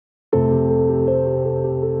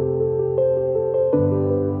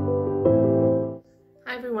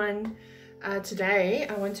everyone. Today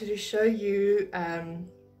I wanted to show you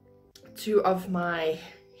two of my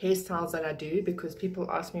hairstyles that I do, because people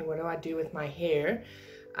ask me what do I do with my hair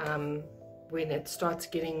when it starts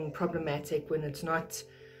getting problematic, when it's not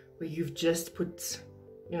where you've just put,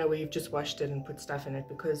 you know, where you've just washed it and put stuff in it.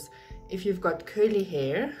 Because if you've got curly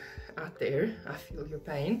hair out there, I feel your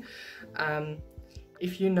pain.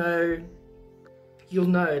 If you know, you'll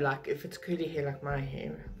know, like if it's curly hair like my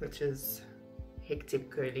hair, which is hectic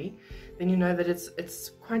curly, then you know that it's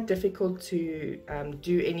quite difficult to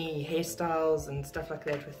do any hairstyles and stuff like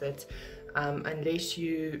that with it, unless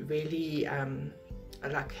you really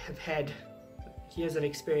like have had years of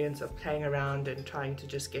experience of playing around and trying to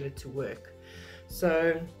just get it to work.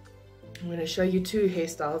 So I'm going to show you two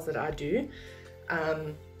hairstyles that I do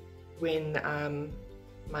when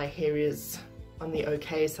my hair is on the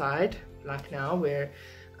okay side, like now, where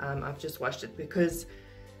I've just washed it. Because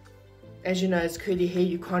as you know, it's curly hair,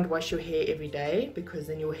 you can't wash your hair every day, because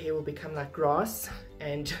then your hair will become like grass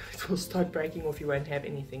and it will start breaking off. You won't have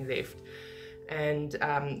anything left, and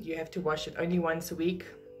you have to wash it only once a week.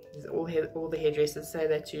 All the hairdressers say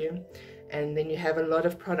that to you. And then you have a lot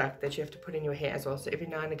of product that you have to put in your hair as well. So every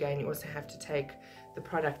now and again you also have to take the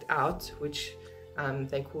product out, which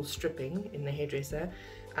they call stripping in the hairdresser.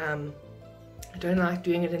 I don't like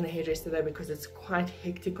doing it in the hairdresser though, because it's quite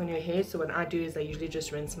hectic on your hair. So what I do is I usually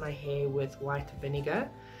just rinse my hair with white vinegar,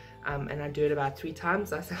 and I do it about 3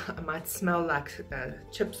 times. I might smell like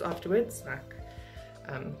chips afterwards, like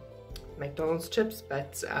McDonald's chips,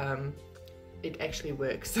 but it actually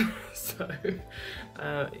works. So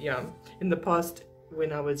yeah, in the past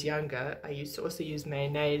when I was younger, I used to also use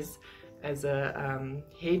mayonnaise as a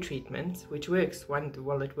hair treatment, which works.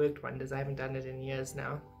 Well, it worked wonders. I haven't done it in years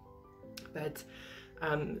now. But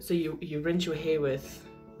so you rinse your hair with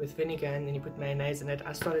vinegar, and then you put mayonnaise in it.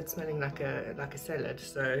 I started smelling like a salad,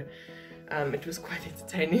 so it was quite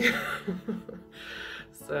entertaining.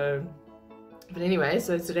 So, but anyway,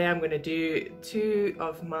 so today I'm going to do two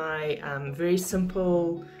of my very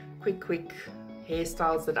simple, quick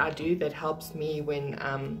hairstyles that I do, that helps me when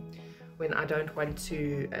I don't want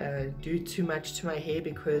to do too much to my hair,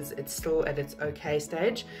 because it's still at its okay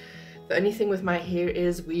stage. The only thing with my hair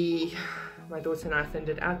is my daughter and I thinned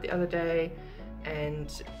it out the other day,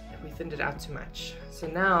 and we thinned it out too much. So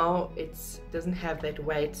now it doesn't have that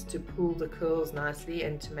weight to pull the curls nicely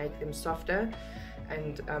and to make them softer.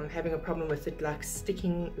 And I'm having a problem with it like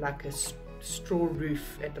sticking like a straw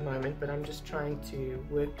roof at the moment, but I'm just trying to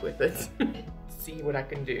work with it, see what I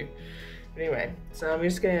can do. Anyway, so I'm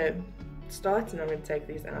just gonna start, and I'm gonna take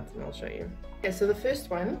these out and I'll show you. Okay, so the first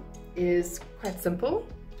one is quite simple.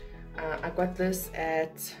 I got this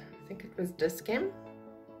at, I think it was Discam,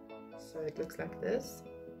 so it looks like this.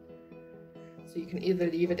 So you can either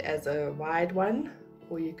leave it as a wide one,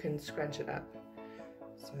 or you can scrunch it up.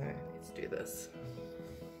 So let's do this.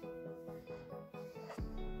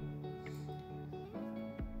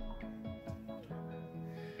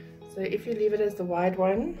 So if you leave it as the wide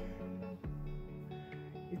one,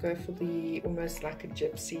 you go for the almost like a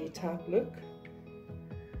gypsy type look.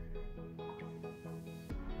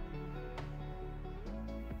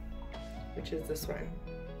 Which is this one.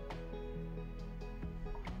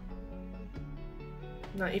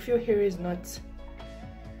 Now if your hair is not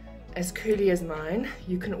as curly as mine,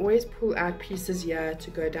 you can always pull out pieces here to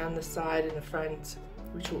go down the side and the front,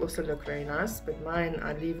 which will also look very nice. But mine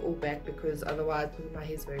I leave all back, because otherwise my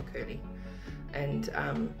hair is very curly and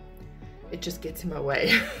it just gets in my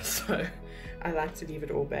way. So I like to leave it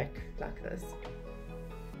all back like this.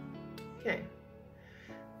 Okay.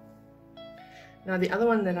 Now the other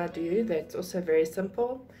one that I do that's also very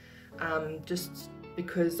simple, just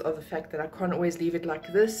because of the fact that I can't always leave it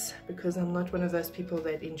like this, because I'm not one of those people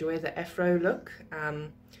that enjoy the afro look.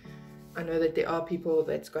 I know that there are people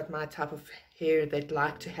that's got my type of hair that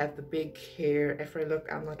like to have the big hair afro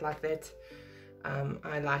look. I'm not like that.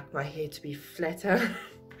 I like my hair to be flatter,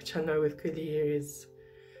 which I know with curly hair is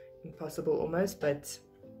impossible almost, but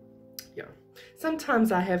yeah.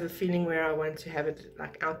 Sometimes I have a feeling where I want to have it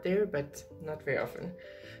like out there, but not very often.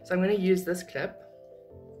 So I'm going to use this clip,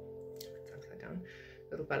 upside down,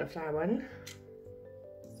 little butterfly one,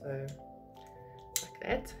 so like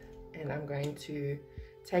that. And I'm going to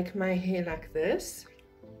take my hair like this,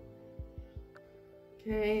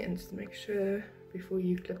 okay, and just make sure before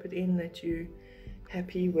you clip it in that you're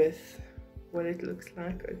happy with what it looks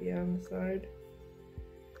like over here on the side.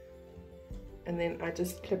 And then I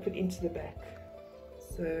just clip it into the back.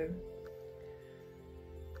 So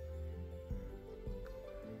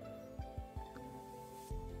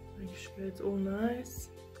make sure it's all nice.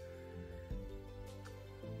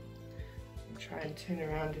 try and turn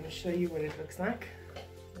around and show you what it looks like.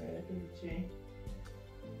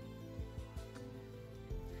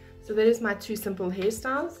 So that is my two simple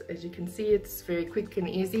hairstyles. As you can see, it's very quick and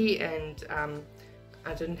easy, and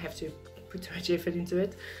I didn't have to put too much effort into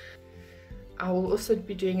it. I will also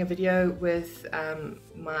be doing a video with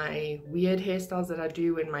my weird hairstyles that I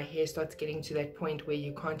do when my hair starts getting to that point where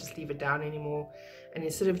you can't just leave it down anymore, and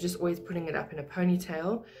instead of just always putting it up in a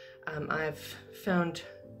ponytail, I've found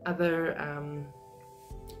other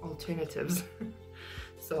alternatives.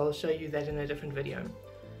 So I'll show you that in a different video.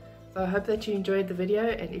 So I hope that you enjoyed the video,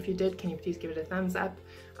 and if you did, can you please give it a thumbs up?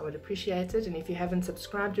 I would appreciate it. And if you haven't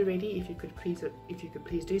subscribed already, if you could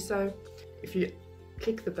please do so. If you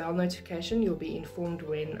click the bell notification, you'll be informed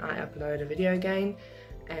when I upload a video again.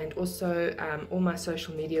 And also all my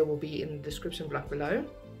social media will be in the description block below,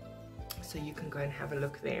 so you can go and have a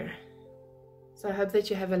look there. So I hope that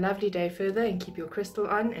you have a lovely day further, and keep your crystal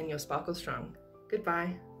on and your sparkle strong.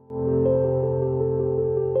 Goodbye.